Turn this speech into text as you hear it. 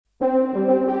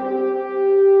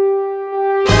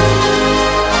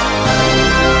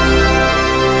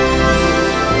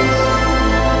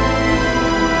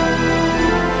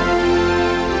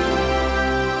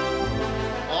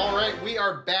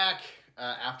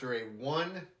after a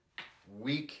 1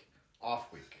 week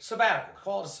off week. Sabbatical.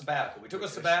 Call it a sabbatical. We took a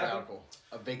sabbatical.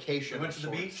 A vacation. We went to the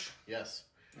sorts. beach. Yes.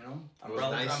 You know,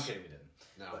 nice. I'm kidding, we didn't.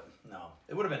 No. But no,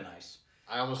 it would have been nice.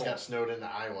 I almost got snowed into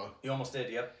Iowa. You almost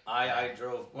did, yep. I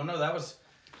drove. Well, no, that was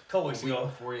a couple weeks ago.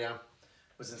 Before, yeah.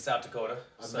 Was in South Dakota.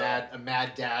 A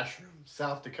mad dash from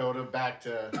South Dakota back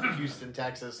to Houston,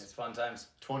 Texas. It's fun times.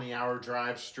 20-hour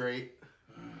drive straight.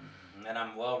 And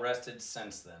I'm well rested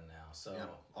since then now. So yeah,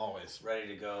 always ready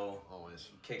to go. Always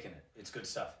kicking it. It's good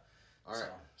stuff. All right.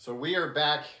 So we are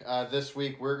back this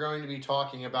week. We're going to be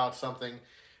talking about something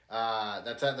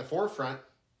that's at the forefront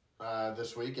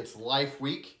this week. It's Life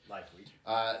Week. Life Week.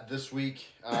 This week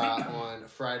on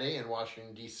Friday in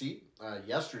Washington, D.C.,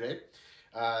 yesterday,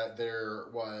 there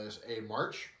was a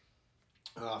march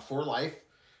for life.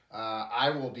 I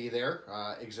will be there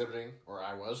exhibiting, or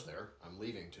I was there. I'm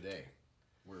leaving today.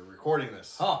 We're recording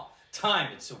this. Oh,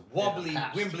 time. It's a wobbly,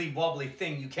 wimbly, wobbly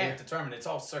thing. You can't determine. It's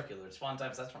all circular. It's fun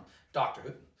times. That's from Doctor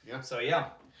Who. Yeah. So, yeah.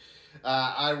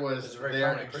 I was There's a very there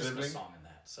prominent exhibiting. Christmas song in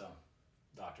that. So,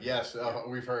 Doctor Who. Yes,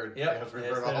 we've heard. Yep. Yes, we've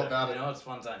heard all about it. You know, it's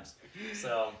fun times.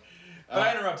 So, but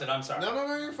I interrupted. I'm sorry.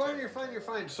 No, you're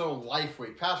fine. So, Life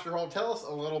Week. Pastor Hall, tell us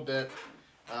a little bit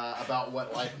about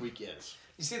what Life Week is.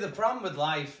 You see, the problem with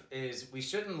life is we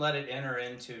shouldn't let it enter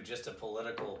into just a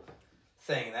political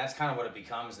thing. That's kind of what it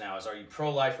becomes now, is are you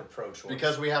pro-life or pro-choice?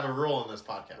 Because we have a rule in this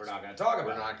podcast. We're not going to talk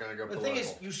about it. We're not going to go political. The thing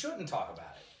is, you shouldn't talk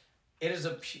about it.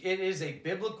 It is a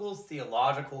biblical,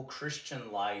 theological,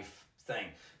 Christian life thing.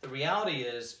 The reality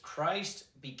is Christ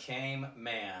became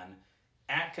man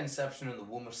at conception in the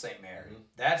womb of St. Mary. Mm-hmm.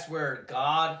 That's where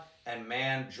God and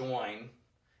man join,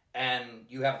 and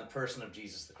you have the person of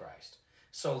Jesus the Christ.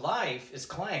 So life is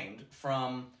claimed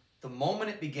from the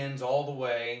moment it begins all the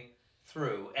way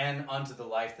through and unto the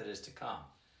life that is to come.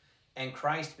 And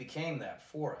Christ became that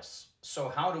for us. So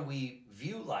how do we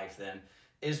view life then?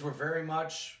 Is we're very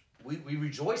much, we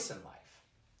rejoice in life.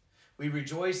 We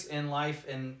rejoice in life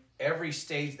in every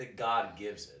stage that God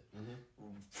gives it. Mm-hmm.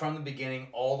 From the beginning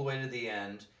all the way to the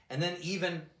end. And then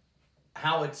even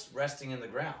how it's resting in the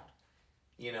ground.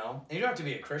 You know? And you don't have to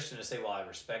be a Christian to say, well, I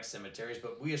respect cemeteries,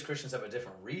 but we as Christians have a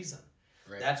different reason.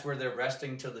 Right. That's where they're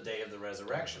resting till the day of the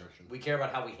resurrection. We care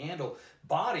about how we handle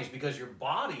bodies because your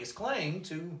body is claimed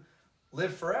to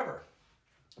live forever.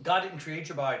 God didn't create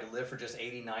your body to live for just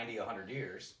 80, 90, 100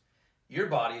 years. Your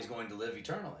body is going to live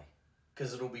eternally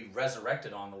because it'll be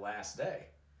resurrected on the last day.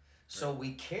 So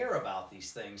we care about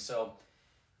these things. So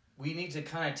we need to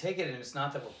kind of take it, and it's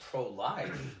not that we're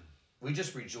pro-life. We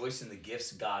just rejoice in the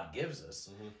gifts God gives us.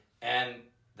 Mm-hmm. And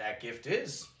that gift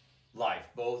is life,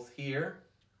 both here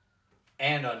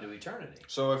and unto eternity.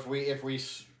 So if we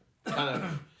kind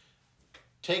of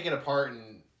take it apart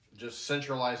and just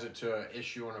centralize it to an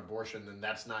issue on abortion, then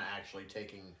that's not actually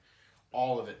taking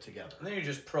all of it together. And then you're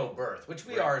just pro-birth, which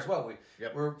we are as well.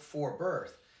 Yep. We're for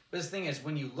birth. But the thing is,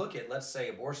 when you look at, let's say,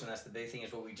 abortion, that's the big thing,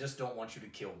 is, well, we just don't want you to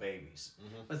kill babies.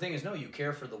 Mm-hmm. But the thing is, no, you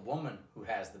care for the woman who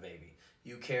has the baby.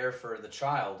 You care for the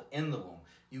child in the womb.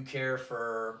 You care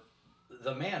for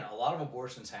the man. A lot of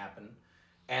abortions happen,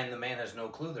 and the man has no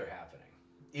clue they're happening,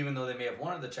 even though they may have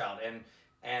wanted the child,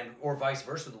 and or vice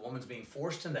versa, the woman's being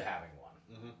forced into having one.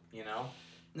 Mm-hmm. You know,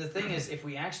 and the thing is, if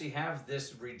we actually have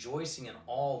this rejoicing in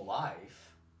all life,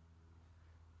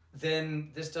 then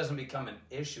this doesn't become an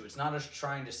issue. It's not us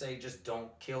trying to say just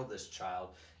don't kill this child.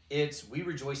 It's we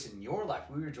rejoice in your life,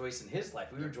 we rejoice in his life,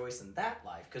 we rejoice in that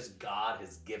life because God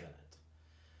has given it,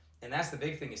 and that's the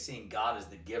big thing, is seeing God as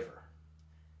the giver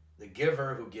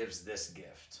who gives this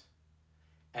gift.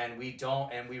 And we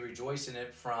rejoice in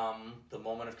it from the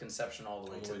moment of conception all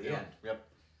the way to the end. Yep.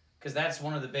 Because that's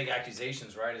one of the big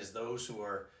accusations, right? Is those who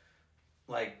are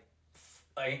like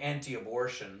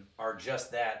anti-abortion are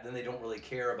just that. Then they don't really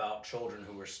care about children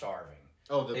who are starving.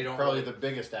 Oh, probably the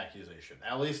biggest accusation,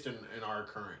 at least in our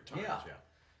current times. Yeah.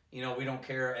 You know, we don't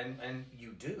care, and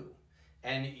you do.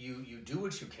 And you do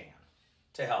what you can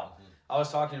to help. Mm-hmm. I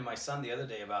was talking to my son the other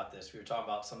day about this. We were talking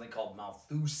about something called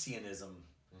Malthusianism.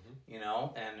 Mm-hmm. You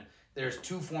know, and there's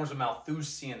two forms of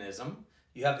Malthusianism.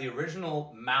 You have the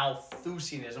original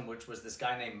Malthusianism, which was this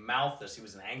guy named Malthus. He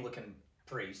was an Anglican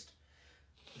priest.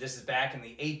 This is back in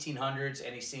the 1800s,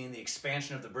 and he's seeing the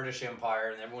expansion of the British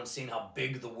Empire, and everyone's seeing how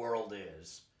big the world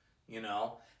is, you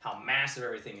know, how massive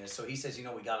everything is. So he says, you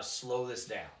know, we got to slow this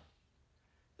down.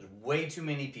 There's way too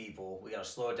many people. We got to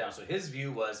slow it down. So his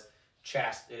view was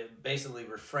basically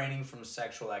refraining from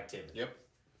sexual activity. Yep.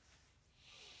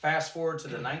 Fast forward to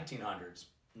the 1900s.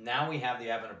 Now we have the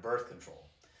advent of birth control.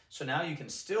 So now you can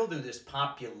still do this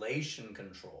population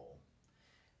control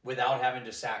without having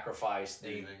to sacrifice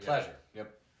the pleasure.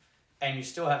 Yep. And you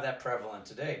still have that prevalent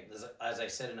today. As I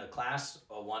said in a class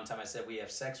one time, I said we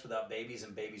have sex without babies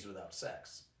and babies without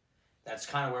sex. That's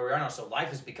kind of where we are now. So life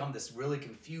has become this really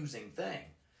confusing thing.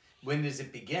 When does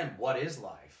it begin? What is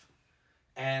life?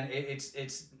 And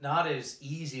it's not as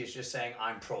easy as just saying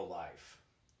I'm pro-life.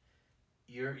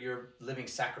 You're living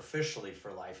sacrificially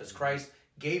for life, as Christ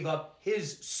gave up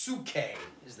his suke,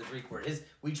 is the Greek word.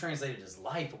 We translate it as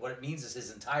life, but what it means is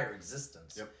his entire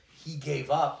existence. Yep. He gave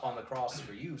up on the cross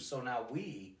for you, so now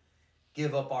we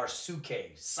give up our suke,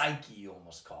 psyche, you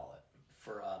almost call it,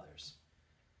 for others.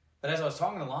 But as I was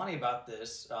talking to Lonnie about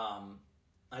this,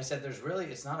 I said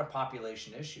it's not a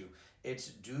population issue. It's,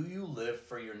 do you live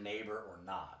for your neighbor or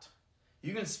not?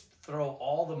 You can throw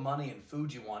all the money and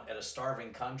food you want at a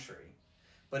starving country,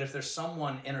 but if there's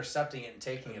someone intercepting it and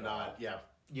taking it all,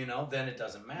 then it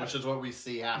doesn't matter. Which is what we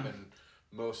see happen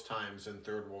most times in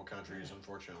third world countries,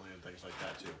 unfortunately, and things like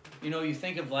that too. You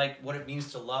think of like what it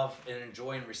means to love and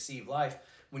enjoy and receive life.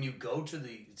 When you go to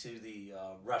the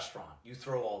restaurant, you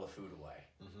throw all the food away.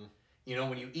 Mm-hmm.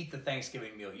 When you eat the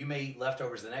Thanksgiving meal, you may eat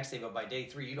leftovers the next day, but by day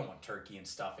 3, you don't want turkey and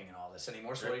stuffing and all this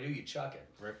anymore. So what do? You chuck it.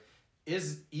 Right.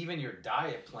 Is even your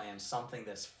diet plan something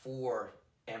that's for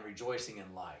and rejoicing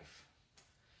in life?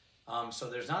 So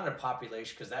there's not a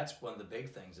population, because that's one of the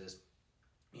big things is,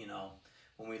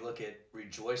 when we look at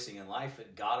rejoicing in life,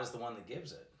 God is the one that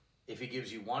gives it. If he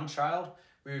gives you one child,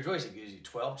 we rejoice. If he gives you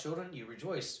 12 children, you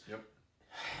rejoice. Yep.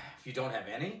 If you don't have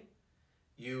any,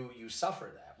 you suffer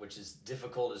that, which is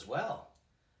difficult as well.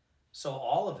 So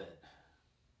all of it,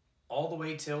 all the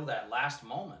way till that last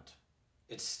moment,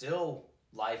 it's still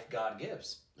life God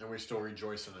gives. And we still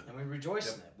rejoice in it. And we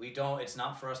rejoice in it. It's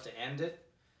not for us to end it.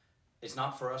 It's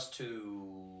not for us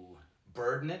to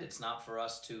burden it. It's not for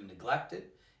us to neglect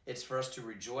it. It's for us to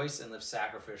rejoice and live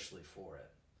sacrificially for it.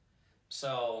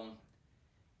 So,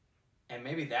 and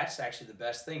maybe that's actually the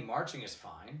best thing. Marching is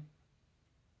fine.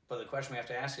 But the question we have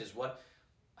to ask is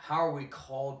how are we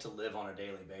called to live on a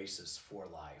daily basis for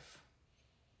life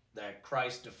that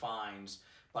Christ defines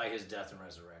by his death and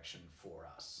resurrection for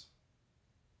us?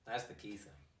 That's the key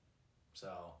thing. So,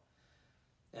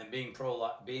 and being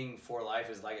for life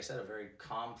is, like I said, a very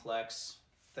complex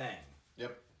thing.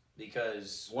 Yep.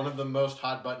 Because one of the most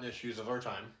hot button issues of our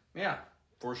time. Yeah.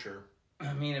 For sure.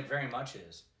 I mean, it very much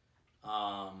is.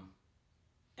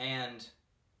 And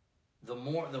the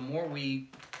more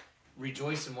we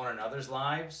rejoice in one another's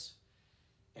lives,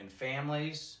 in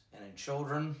families, and in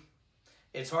children,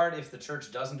 it's hard if the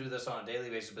church doesn't do this on a daily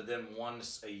basis, but then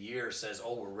once a year says,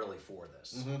 oh, we're really for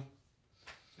this. Mm-hmm.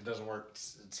 It doesn't work.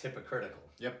 It's hypocritical.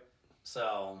 Yep.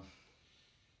 So,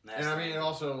 and I mean, and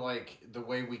also like the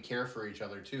way we care for each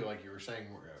other too, like you were saying,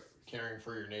 caring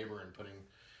for your neighbor and putting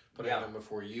them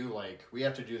before you, like we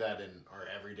have to do that in our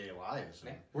everyday lives.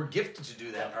 Yeah. We're gifted to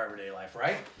do that in our everyday life,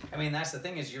 right? I mean, that's the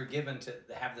thing is you're given to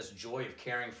have this joy of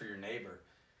caring for your neighbor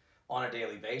on a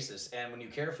daily basis. And when you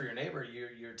care for your neighbor,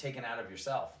 you're taken out of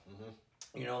yourself.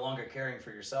 Mm-hmm. You're no longer caring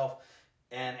for yourself,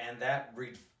 and that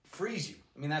frees you.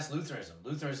 I mean, that's Lutheranism.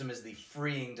 Lutheranism is the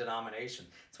freeing denomination.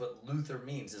 It's what Luther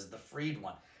means, is the freed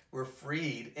one. We're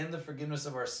freed in the forgiveness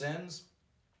of our sins,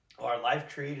 our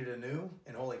life created anew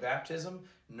in holy baptism,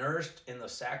 nourished in the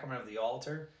sacrament of the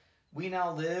altar. We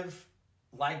now live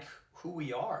like who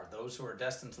we are, those who are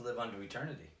destined to live unto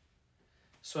eternity.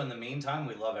 So in the meantime,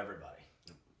 we love everybody.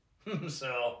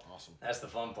 So awesome. That's the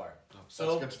fun part.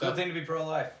 So good thing to be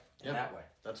pro-life in that way.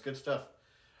 That's good stuff.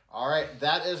 All right,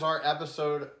 that is our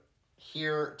episode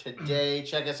here today.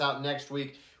 Check us out next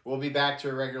week. We'll be back to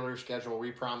a regular schedule.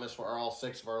 We promise for all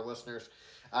 6 of our listeners.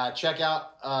 Check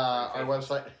out our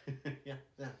website. yeah,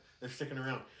 they're sticking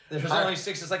around. There's only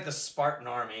 6. It's like the Spartan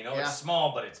army. It's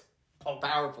small, but it's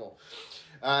powerful.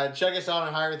 Check us out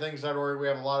on higherthings.org. We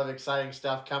have a lot of exciting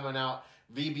stuff coming out.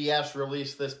 VBS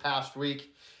released this past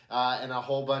week, and a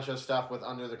whole bunch of stuff with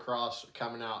Under the Cross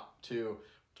coming out too.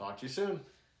 Talk to you soon.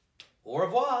 Au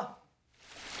revoir.